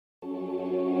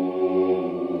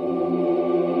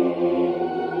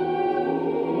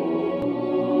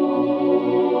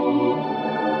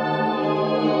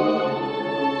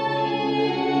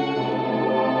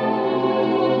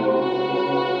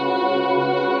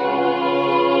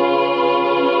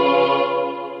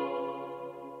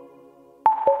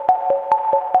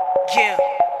Yeah,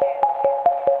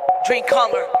 Dream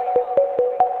Color.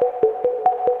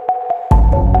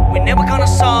 We're never gonna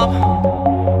stop,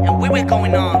 and we will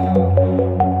going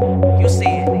on. You see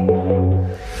it.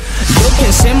 You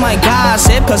can see my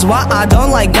gossip, cause why I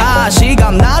don't like gossip.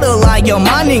 I'm not a liar,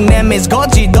 my nickname is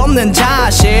거짓 없는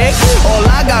자식.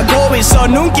 올라가고 있어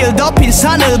눈길 덮인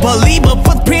산을 believe a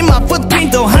footprint, my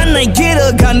footprint 또 하나의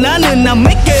길을 가 나는 I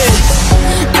make it.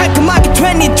 깔끔하게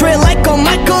 23 like a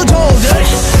Michael Jordan.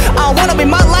 I wanna be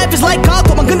my life is like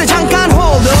alco만 근데 잠깐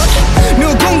hold up.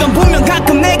 누군가 보면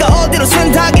가끔 내가 어디로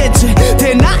선택했지.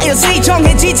 대나였으니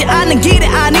정해지지 않는 길에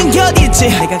아닌 곁이지.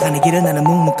 내가 가는 길은 나는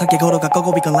묵묵하게 걸어가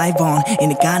거고 we can live on.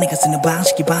 이니까 내가 쓰는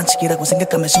방식이 반칙이라고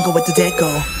생각하면 신고해도 되고.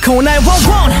 Call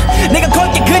 911 내가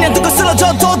걸게 그냥 두고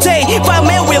쓰러져도 돼.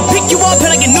 Fireman will pick you up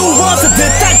편하게 누워서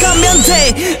듣다가면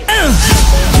돼.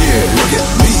 Yeah, look at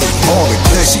me, all the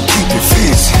classy, keep it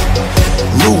fancy.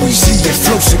 Luizy and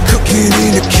Flowsik cooking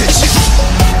in the kitchen.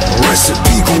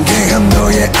 Recipe 공개한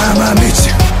너의 아마 미쳐.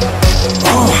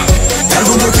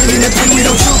 달고 널 그리는 pen we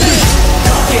don't jump in.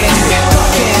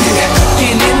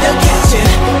 Cooking in the kitchen.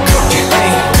 Cooking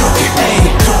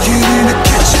in the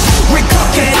kitchen. We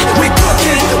cooking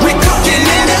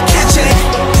in the kitchen.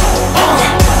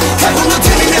 달고 널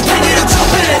그리는 pen we don't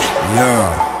jump in.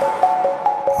 Yeah.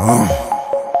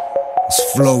 It's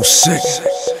Flowsik.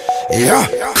 Yeah,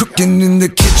 cooking in the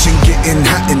kitchen, getting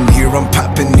hot in here. I'm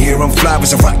popping here, I'm fly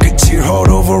as a rocketeer. Hard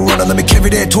over runner, let me carry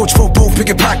that torch for both pick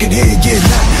a pocket here. Yeah,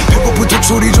 난 배고픈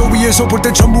톡소리 저 위에서 볼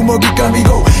땐 전부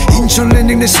먹잇감이고 인천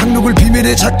랜딩 내 상륙을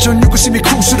비밀의 작전 You can see me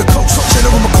cruise to the coast.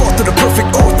 General McCall to the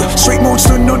perfect order. Straight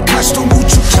monster, non costume,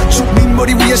 우측 차축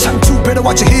민머리 위에 상투. Better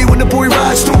watch it here when the boy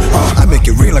rides through. I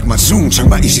make it real like my Zoom.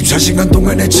 장마 24시간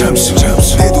동안의 잠수.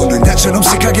 내 돈은 나처럼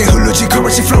색하게 흐르지.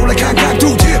 Currency flow like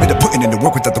한강두. Yeah, better putting in the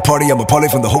work without the party. I'm a parlay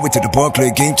from the hallway to the bar,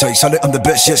 play game tight, solid. I'm the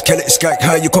best, yes, kill it, sky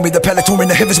high. You call me the palette, tour in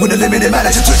the heavens with a limited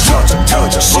mileage.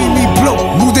 터져, see me blow.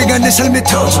 무대가 내 삶에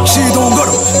터져. 시동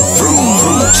걸어, vroom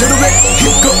vroom. 제로백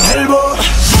힘껏 밟아.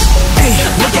 Hey,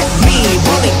 look at me,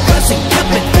 rolling, pressing,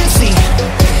 kept it fancy.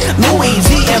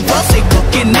 Luizy and Flowsik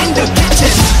cooking in the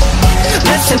kitchen.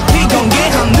 Recipe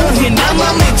공개한 너의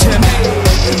나만 미친.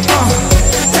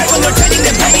 달고 널 타진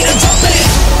내 발이를 drop it.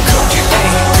 Cooking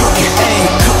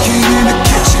in the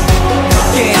kitchen.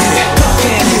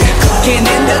 Cooking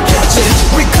in the kitchen.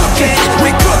 We cooking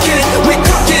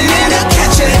in the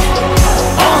kitchen.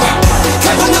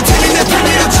 달고 널 타진 내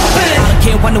발이를 drop it. I don't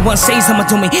care what no one says, I'ma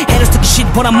do me. Haters talking shit,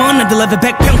 but I'm on. I deliver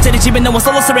back 병짜리 집에 나와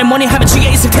solo ceremony 하면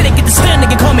취해 있을 테니 get the sound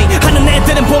내게 call me. 하는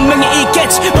애들은 분명히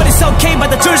있겠지, but it's okay.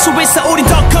 받아줄 수 있어. 우린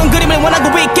더 큰 그림을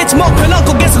원하고 있겠지. 목표는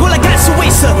없고 계속 올라갈 수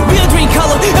있어. Real dream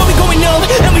color, and we going up,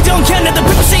 and we don't care. Now the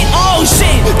people say, oh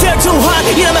shit, they're too hot.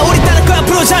 이러면 우리 따를 거야,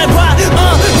 앞으로 잘 봐.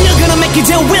 We're gonna make it,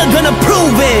 and we're gonna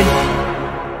prove it.